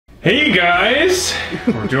Hey guys!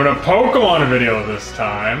 We're doing a Pokemon video this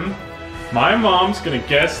time. My mom's gonna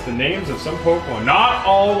guess the names of some Pokemon. Not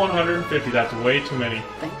all 150, that's way too many.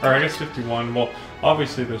 Or I guess 51. Well,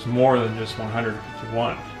 obviously there's more than just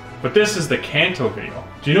 151. But this is the Kanto video.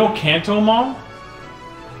 Do you know Kanto, Mom?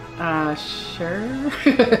 Sure.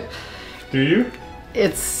 Do you?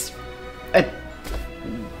 It's a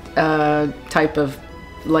type of,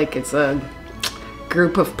 like, it's a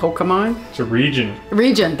group of Pokemon. It's a region.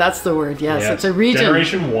 Region, that's the word, yes. It's a region.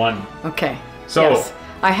 Generation 1. Okay. So, yes.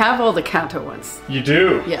 I have all the Kanto ones. You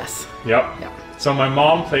do? Yes. Yep. Yep. So my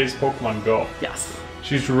mom plays Pokemon Go. Yes.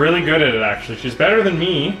 She's really good at it, actually. She's better than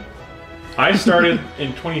me. I started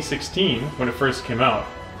in 2016 when it first came out.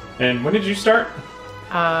 And when did you start?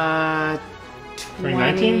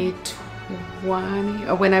 2020.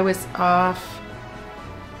 Oh, when I was off.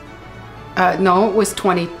 No, it was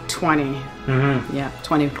 2020. Mm-hmm. Yeah,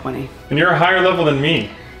 2020. And you're a higher level than me.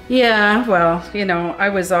 Yeah, well, you know, I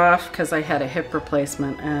was off because I had a hip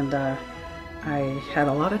replacement and I had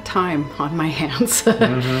a lot of time on my hands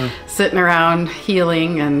sitting around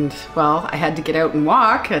healing, and well, I had to get out and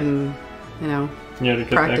walk and, you know,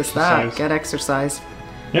 practice that, get exercise.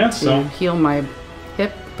 Yeah, to so heal my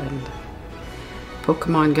hip, and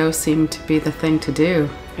Pokemon Go seemed to be the thing to do.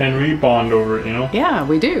 And we bond over it, you know? Yeah,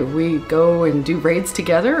 we do. We go and do raids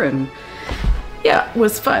together, and yeah, it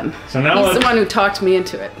was fun. So now he's the one who talked me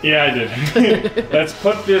into it. Yeah, I did. Let's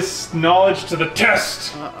put this knowledge to the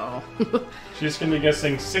test. Uh-oh. She's going to be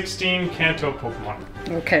guessing 16 Kanto Pokemon.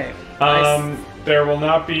 Okay. There will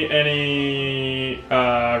not be any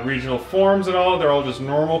regional forms at all. They're all just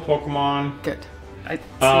normal Pokemon. Good. I see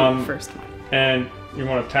the first one. And you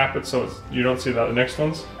want to tap it so you don't see the next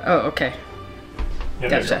ones? Oh, okay. Yeah,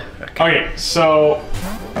 gotcha. Okay, so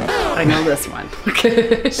I know this one.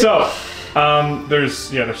 Okay. So there's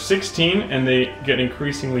 16 and they get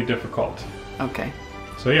increasingly difficult. Okay.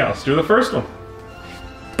 So yeah, let's do the first one.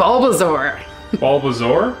 Bulbasaur.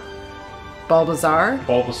 Bulbasaur?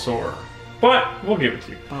 Bulbasaur? But we'll give it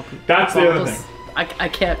to you. That's the other thing. I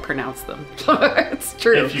can't pronounce them. It's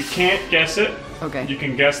true. If you can't guess it, okay, you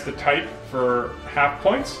can guess the type for half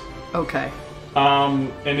points. Okay. And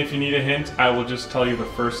if you need a hint, I will just tell you the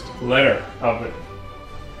first letter of it.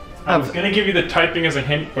 I was going to give you the typing as a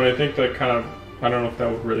hint, but I think that I don't know if that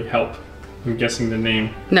would really help. I'm guessing the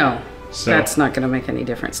name. No, so that's not going to make any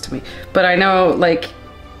difference to me. But I know, like,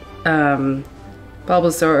 Bulbasaur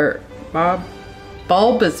is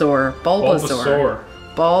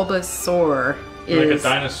like a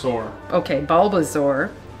dinosaur. Okay, Bulbasaur.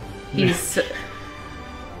 He's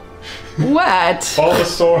what?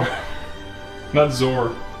 Bulbasaur. Not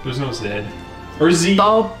Zor. There's no Z. Or Z.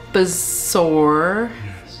 Bulbasaur.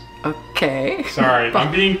 Yes. Okay. Sorry, I'm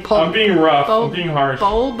being rough. I'm being harsh.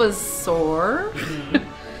 Bulbasaur.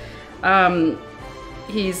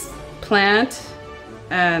 He's plant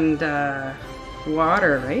and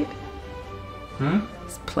water, right?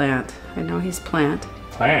 He's plant. I know he's plant.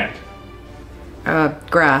 Plant.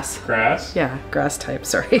 Grass. Grass? Yeah, grass type,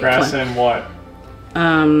 sorry. Grass and what?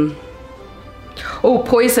 Oh,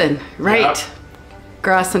 poison, right. Yep.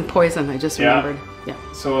 Grass and poison, I just remembered. Yeah.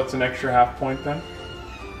 So it's an extra half point then?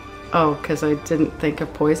 Oh, because I didn't think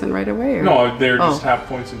of poison right away? Or? No, they're just half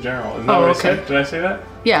points in general. Isn't that what I said? Did I say that?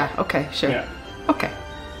 Yeah, okay, sure. Yeah. Okay.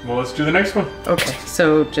 Well, let's do the next one. Okay,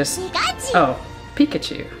 so just... Pikachu. Oh,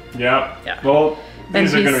 Pikachu. Yeah. Yeah. Well,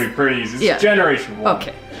 these are going to be pretty easy. It's generation 1.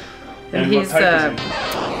 Okay. And he's what type is he?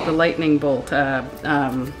 The lightning bolt,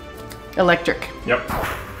 electric. Yep.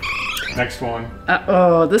 Next one.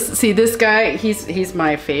 This guy, he's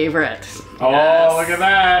my favorite. Oh, yes. Look at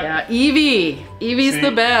that. Yeah, Eevee. Eevee's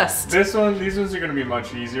the best. These ones are going to be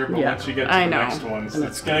much easier, but once you get to the next ones,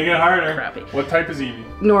 it's going to get harder. Crappy. What type is Eevee?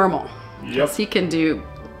 Normal. Yep. Because he can do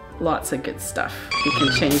lots of good stuff. He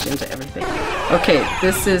can change into everything. Okay,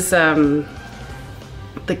 this is the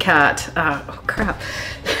cat. Oh crap.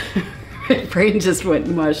 My brain just went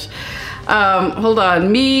mush. Hold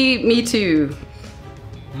on. Me too.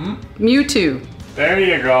 Mewtwo. There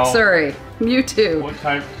you go. Sorry, Mewtwo. What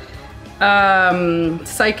type?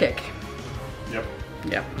 Psychic. Yep.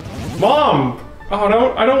 Yep. Mom!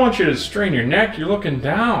 Oh, I don't want you to strain your neck. You're looking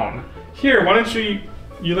down. Here, why don't you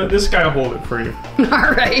let this guy hold it for you?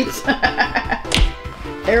 All right.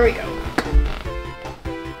 There we go.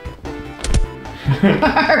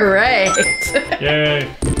 All right. Yay.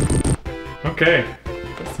 Okay.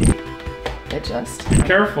 Adjust. Be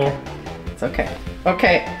careful. It's okay.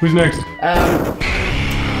 Okay. Who's next?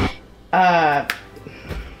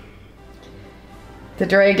 The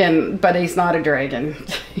dragon, but he's not a dragon.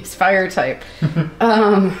 He's fire type.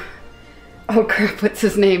 Oh crap, what's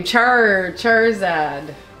his name?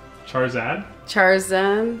 Charizard. Charizard?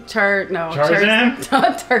 Tarzan? Tarzan?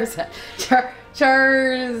 Not Tarzan.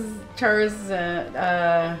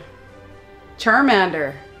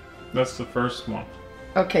 Charmander. That's the first one.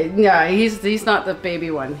 Okay, yeah, he's not the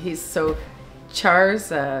baby one. He's so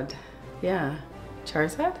Charizard. Yeah.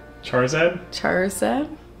 Charizard? Charizard? Charizard?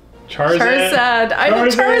 Charizard? I don't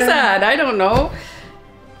Charizard. I don't know.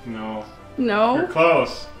 No. No. You're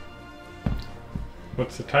close.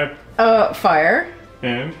 What's the type? Fire.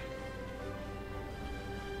 And?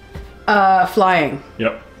 Flying.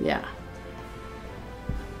 Yep. Yeah.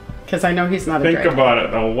 Because I know he's not a Think dragon. about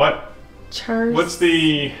it though.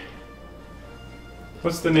 Charizard.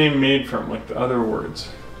 What's the name made from? Like the other words?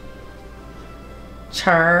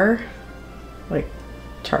 Like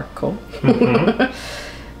charcoal. Mm-hmm.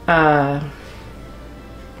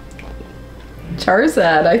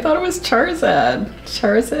 Charizard. I thought it was Charizard.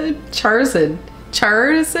 Charizard.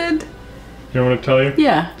 You know what I tell you?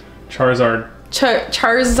 Yeah. Charizard.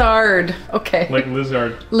 Charizard. Okay. Like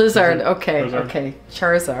lizard. Lizard. Okay. Lizard. Okay.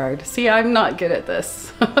 Charizard. See, I'm not good at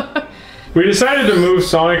this. We decided to move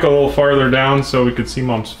Sonic a little farther down so we could see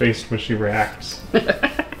Mom's face when she reacts.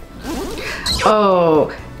 Oh,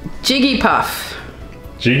 Jigglypuff.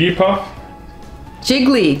 Jigglypuff?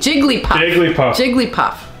 Jigglypuff. Jigglypuff.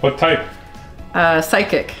 Jigglypuff. What type?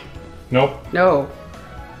 Psychic. Nope. No.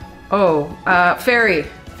 Oh, fairy.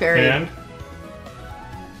 And?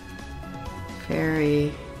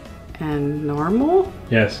 Fairy and normal?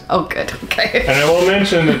 Yes. Oh, good. Okay. And I will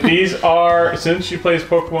mention that these are, since she plays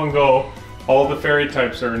Pokemon Go, all the fairy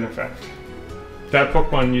types are in effect. That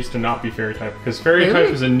Pokemon used to not be fairy type, because fairy Really? type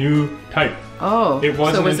is a new type. Oh, It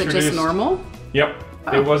wasn't so was it introduced- just normal? Yep.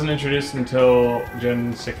 Oh. It wasn't introduced until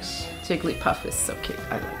Gen 6. Jigglypuff is so cute.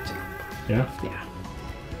 I like Jigglypuff. Yeah?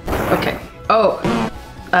 Yeah. Okay. Oh,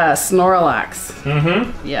 Snorlax.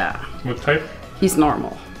 Mm-hmm. Yeah. What type? He's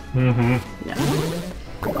normal. Mm-hmm. Yeah.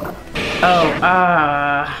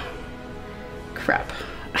 Oh, crap.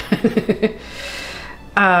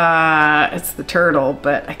 It's the turtle,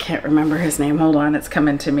 but I can't remember his name. Hold on, it's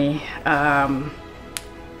coming to me. Oh,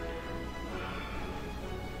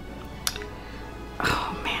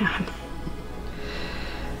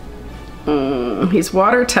 man. He's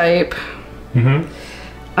water type. Mm-hmm.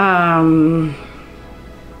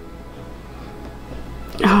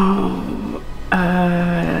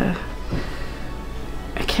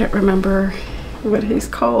 I can't remember what he's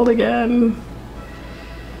called again.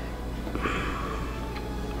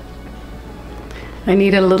 I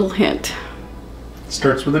need a little hint.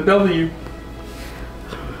 Starts with a W.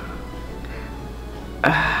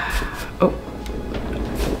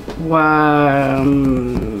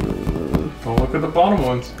 Don't look at the bottom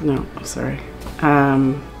ones. No, sorry.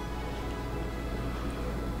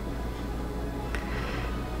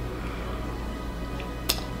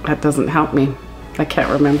 That doesn't help me. I can't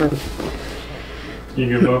remember.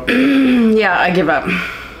 You give up? Yeah, I give up.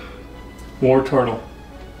 War turtle.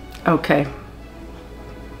 Okay.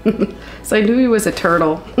 So I knew he was a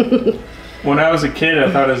turtle. When I was a kid,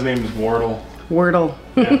 I thought his name was Wardle. Wordle.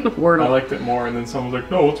 Yeah. Wordle. I liked it more, and then someone was like,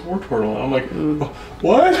 "No, it's War Turtle." And I'm like,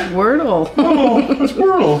 "What? Wordle. No, it's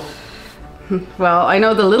Wordle." Well, I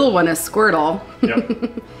know the little one is Squirtle.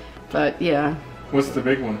 Yep. But yeah. What's the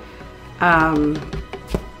big one?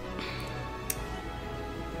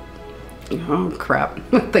 Oh crap.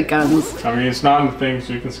 The guns. I mean, it's not in the thing,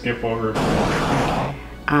 so you can skip over.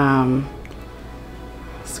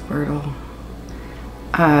 Squirtle.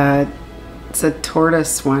 It's a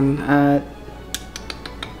tortoise one.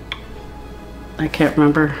 I can't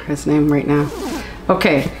remember his name right now.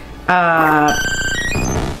 Okay.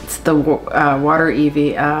 It's the water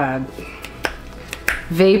Eevee.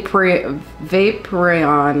 Vaporeon.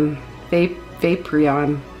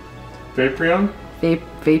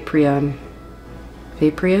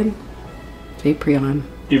 Vaporeon.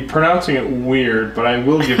 You're pronouncing it weird, but I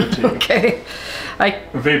will give it to you. Okay.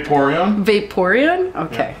 Vaporeon? Vaporeon?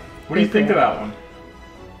 Okay. Yeah. What do you think of that one?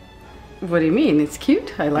 What do you mean? It's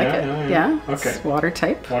cute. I like it. Yeah. Okay. It's water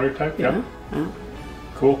type. Water type? Yeah. Yeah.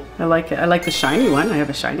 Cool. I like it. I like the shiny one. I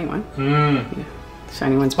have a shiny one. Mm. Yeah. The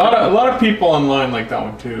shiny one's a lot of people online like that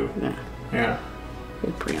one too. Yeah. Yeah.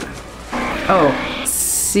 Vaporeon. Oh,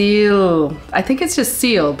 seal. I think it's just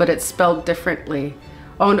seal, but it's spelled differently.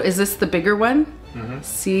 Oh, no, is this the bigger one? Mm-hmm.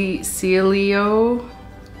 Celio?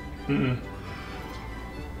 Mm-mm.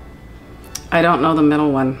 I don't know the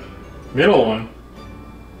middle one. Middle one?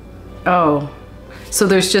 Oh, so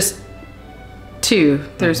there's just two.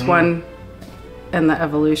 There's one and the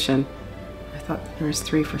evolution. I thought there was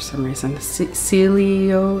three for some reason.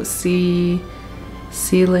 Celion.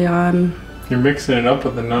 You're mixing it up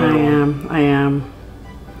with another one. I am.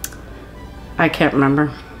 I can't remember.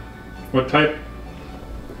 What type?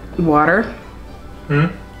 Water. Hmm?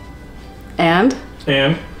 And?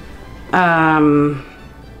 And?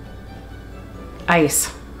 Ice.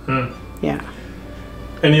 Hmm. Yeah.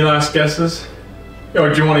 Any last guesses?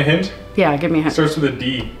 Oh, do you want a hint? Yeah, give me a hint. Starts with a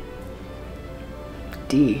D.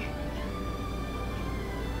 D.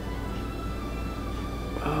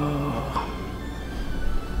 Oh.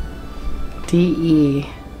 D-E.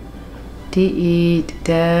 D-E.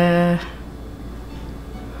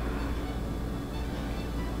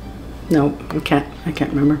 Nope, I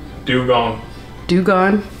can't remember. Dugong.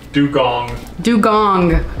 Dugong? Dugong.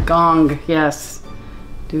 Dugong. Gong, yes.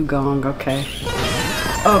 Dugong, okay.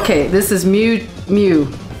 Okay, this is Mew.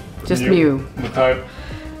 Just Mew. What type?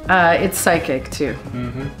 It's psychic too.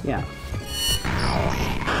 Mm-hmm. Yeah.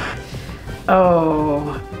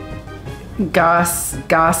 Oh.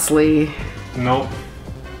 Ghostly. Nope.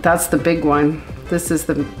 That's the big one. This is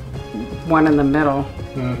the one in the middle.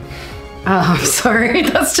 Mm. Oh, I'm sorry.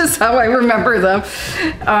 That's just how I remember them.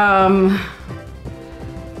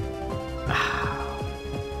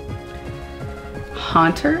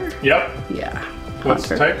 Haunter? Yep. Yeah. What's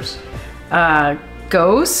the Haunter. types?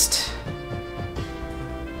 Ghost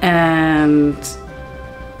and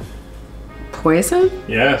poison?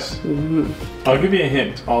 Yes. Mm-hmm. I'll give you a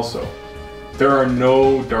hint also. There are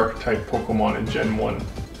no dark type Pokemon in Gen 1.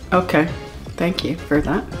 Okay. Thank you for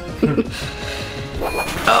that.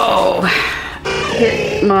 Oh.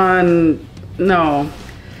 Hitmon. No.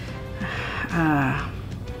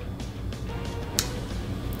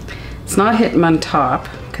 It's not Hitmon Top,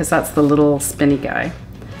 because that's the little spinny guy.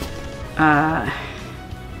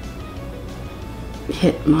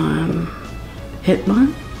 Hitmon.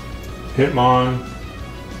 Hitmon? Hitmon.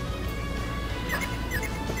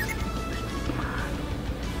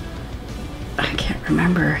 I can't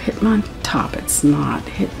remember. Hitmon Top. It's not.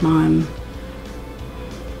 Hitmon.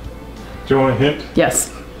 Do you want a hint?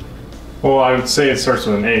 Yes. Well, I would say it starts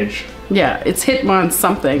with an H. Yeah, it's Hitmon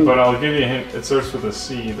something. But I'll give you a hint. It starts with a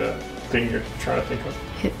C, the thing you're trying to think of.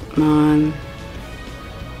 Hitmon.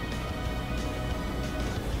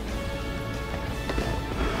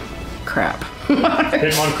 Crap.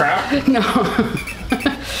 Hitmon crap? No.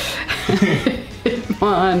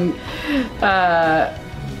 Hitmon.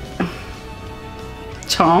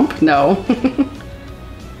 Chomp? No.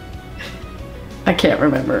 I can't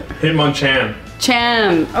remember. Hitmonchan.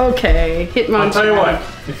 Chan. Okay. Hitmonchan. I'll tell you what.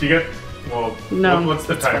 If you get, well, No. what's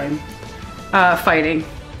the it's type? fine. Fighting.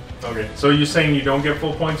 Okay. So you're saying you don't get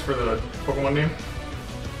full points for the Pokemon name?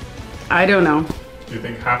 I don't know. Do you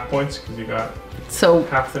think half points because you got So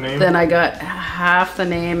half the name? then I got half the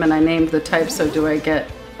name and I named the type. So do I get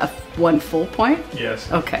one full point?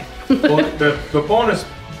 Yes. Okay. Well, the bonus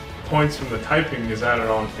points from the typing is added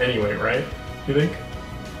on anyway, right? You think?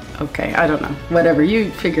 Okay, I don't know. Whatever,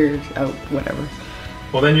 you figured out whatever.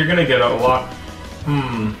 Well, then you're gonna get a lot.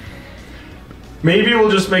 Maybe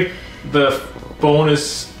we'll just make the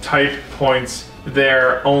bonus type points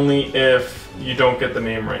there only if you don't get the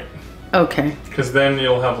name right. Okay, Because then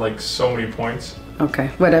you'll have like so many points, okay,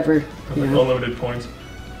 whatever. like Yeah. unlimited points.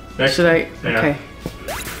 Next, Should I? Yeah. Okay.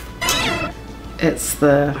 It's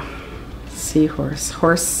the seahorse.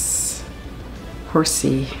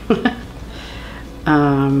 Horsey.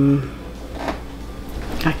 I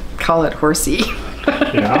call it horsey.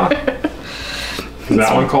 Yeah. Is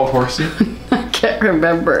that one called Horsey? I can't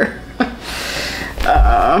remember.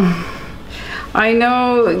 I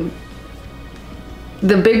know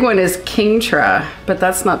the big one is Kingtra, but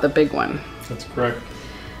that's not the big one. That's correct.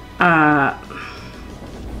 I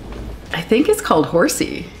think it's called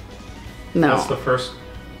Horsey. No. That's the first.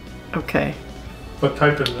 Okay. What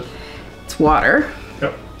type is it? It's water.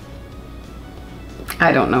 Yep.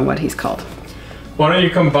 I don't know what he's called. Why don't you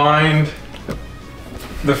combine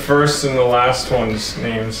the first and the last one's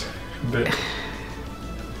names a bit?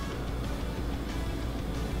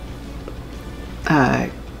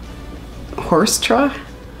 Horse-tra?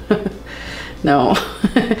 No.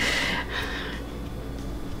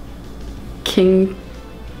 King.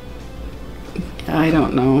 I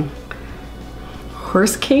don't know.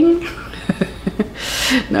 Horse King?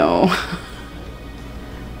 No.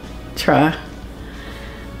 Tra.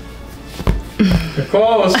 You're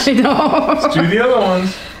close. I know. Let's do the other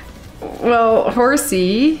ones. Well,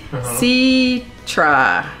 horsey.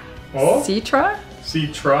 Sea-tra. Oh? Sea-tra?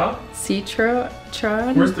 C-tra? Sea-tra?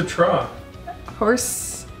 Tra? Where's the tra?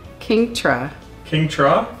 Horse King-tra.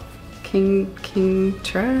 King-tra?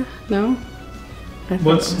 King-tra? No? I thought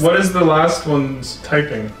What it was is the last one's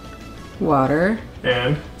typing? water.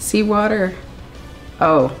 And? Seawater.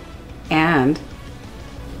 Oh. And.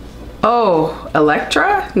 Oh,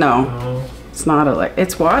 Electra? No. Oh. It's not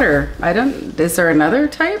it's water. I don't, is there another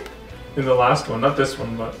type? In the last one, not this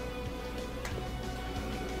one, but.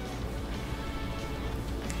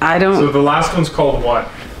 I don't. So the last one's called what?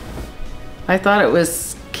 I thought it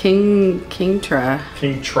was Kingtra.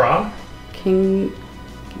 Kingtra?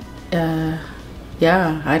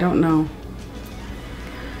 Yeah, I don't know.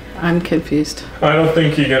 I'm confused. I don't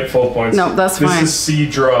think you get full points. No, that's fine. This is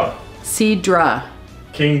Seadra. Seadra.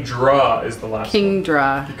 Kingdra is the last one.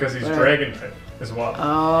 Kingdra. Because he's dragon type as well.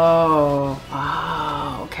 Oh,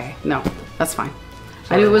 okay. No, that's fine.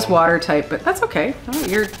 I knew it was water type, but that's okay. Oh,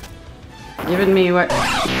 you're giving me what?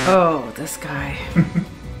 Oh, this guy.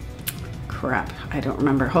 Crap, I don't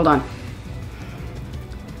remember. Hold on.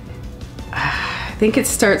 I think it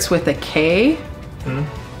starts with a K,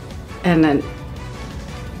 and then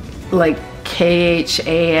like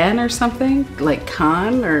Khan or something, like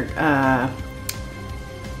Khan or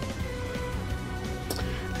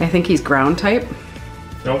I think he's ground type.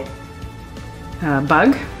 Nope.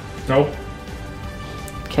 Bug. Nope.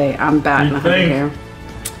 Okay, I'm batting 100 here.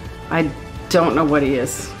 I don't know what he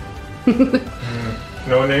is.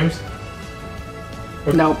 No names?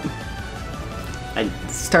 What? Nope. It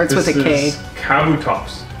starts with a K. This is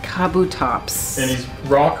Kabutops. Kabutops. And he's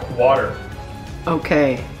rock water.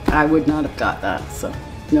 Okay, I would not have got that, so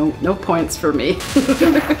no points for me. And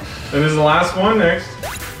this is the last one next.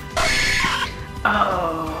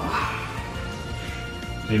 Oh.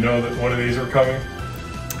 Do you know that one of these are coming?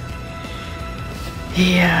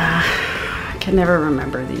 Yeah, I can never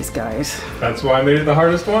remember these guys. That's why I made it the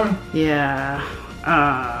hardest one. Yeah.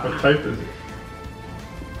 What type is it?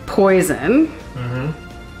 Poison.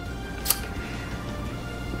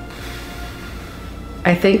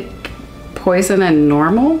 I think poison and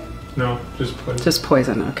normal? No, just poison. Just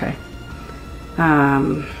poison, okay.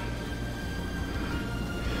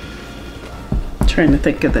 Trying to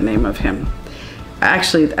think of the name of him.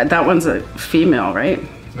 Actually, that one's a female, right?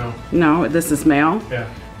 No. No, this is male? Yeah.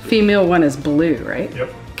 Female one is blue, right?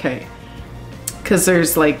 Yep. Okay. Because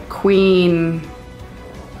there's like queen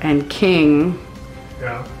and king.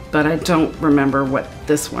 Yeah. But I don't remember what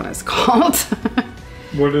this one is called.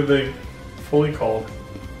 What are they fully called?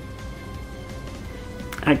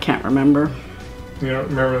 I can't remember. You don't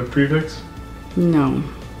remember the prefix? No.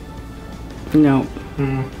 No.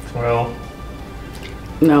 Well.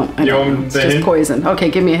 No, I don't know. It's just hint? Poison. Okay,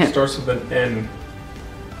 give me a hint. Starts with an N.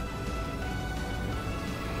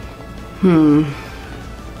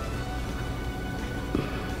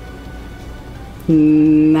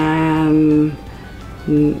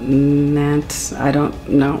 I don't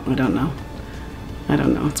know. I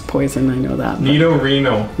don't know. It's poison. I know that.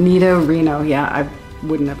 Nidorino. Nidorino. Yeah, I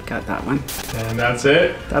wouldn't have got that one. And that's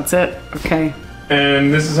it. That's it. Okay.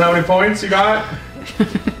 And this is how many points you got?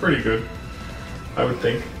 Pretty good, I would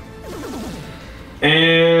think.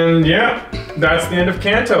 And yeah, that's the end of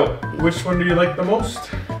Kanto. Which one do you like the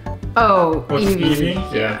most? Oh, what's Eevee?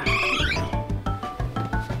 Yeah.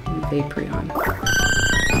 Vaporeon.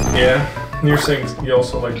 Yeah, you're saying you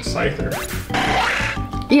also like Scyther.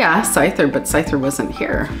 Yeah, Scyther, but Scyther wasn't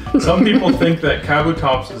here. Some people think that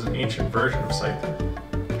Kabutops is an ancient version of Scyther.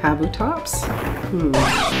 Kabutops?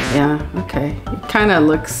 Yeah, okay. It kind of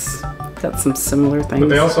looks, got some similar things. But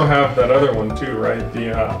they also have that other one too, right?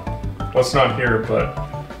 The, well, it's not here, but,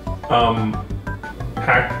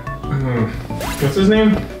 what's his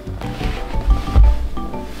name?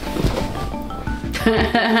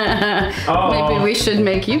 Maybe we should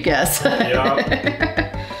make you guess. Yeah.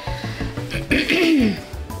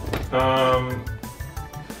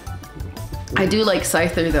 I do like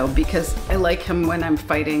Scyther though, because I like him when I'm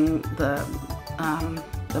fighting the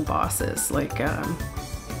bosses, like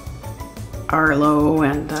Arlo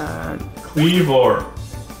and Cleavor.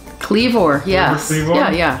 Cleavor, yes.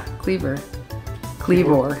 Cleavor? Yeah, Cleavor.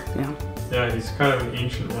 Cleavor, yeah. Yeah, he's kind of an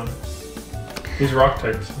ancient one. He's rock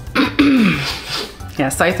types. So. Yeah,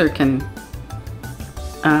 Scyther can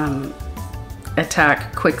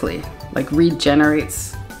attack quickly, like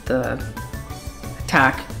regenerates the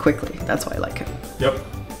attack quickly. That's why I like him. Yep.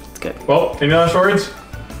 It's good. Well, any last words?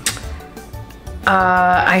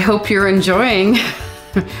 I hope you're enjoying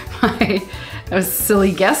my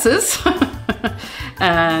silly guesses.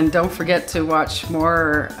 And don't forget to watch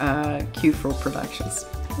more Q-fro productions.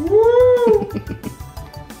 Woo!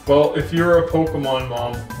 Well, if you were a Pokemon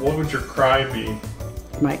mom, what would your cry be?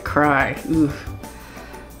 My cry. Ooh.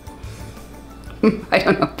 I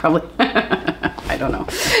don't know, probably. I don't know.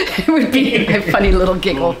 It would be a funny little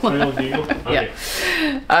giggle. Little giggle? Okay.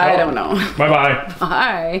 Yeah. I don't know. Bye-bye.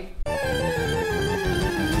 Bye.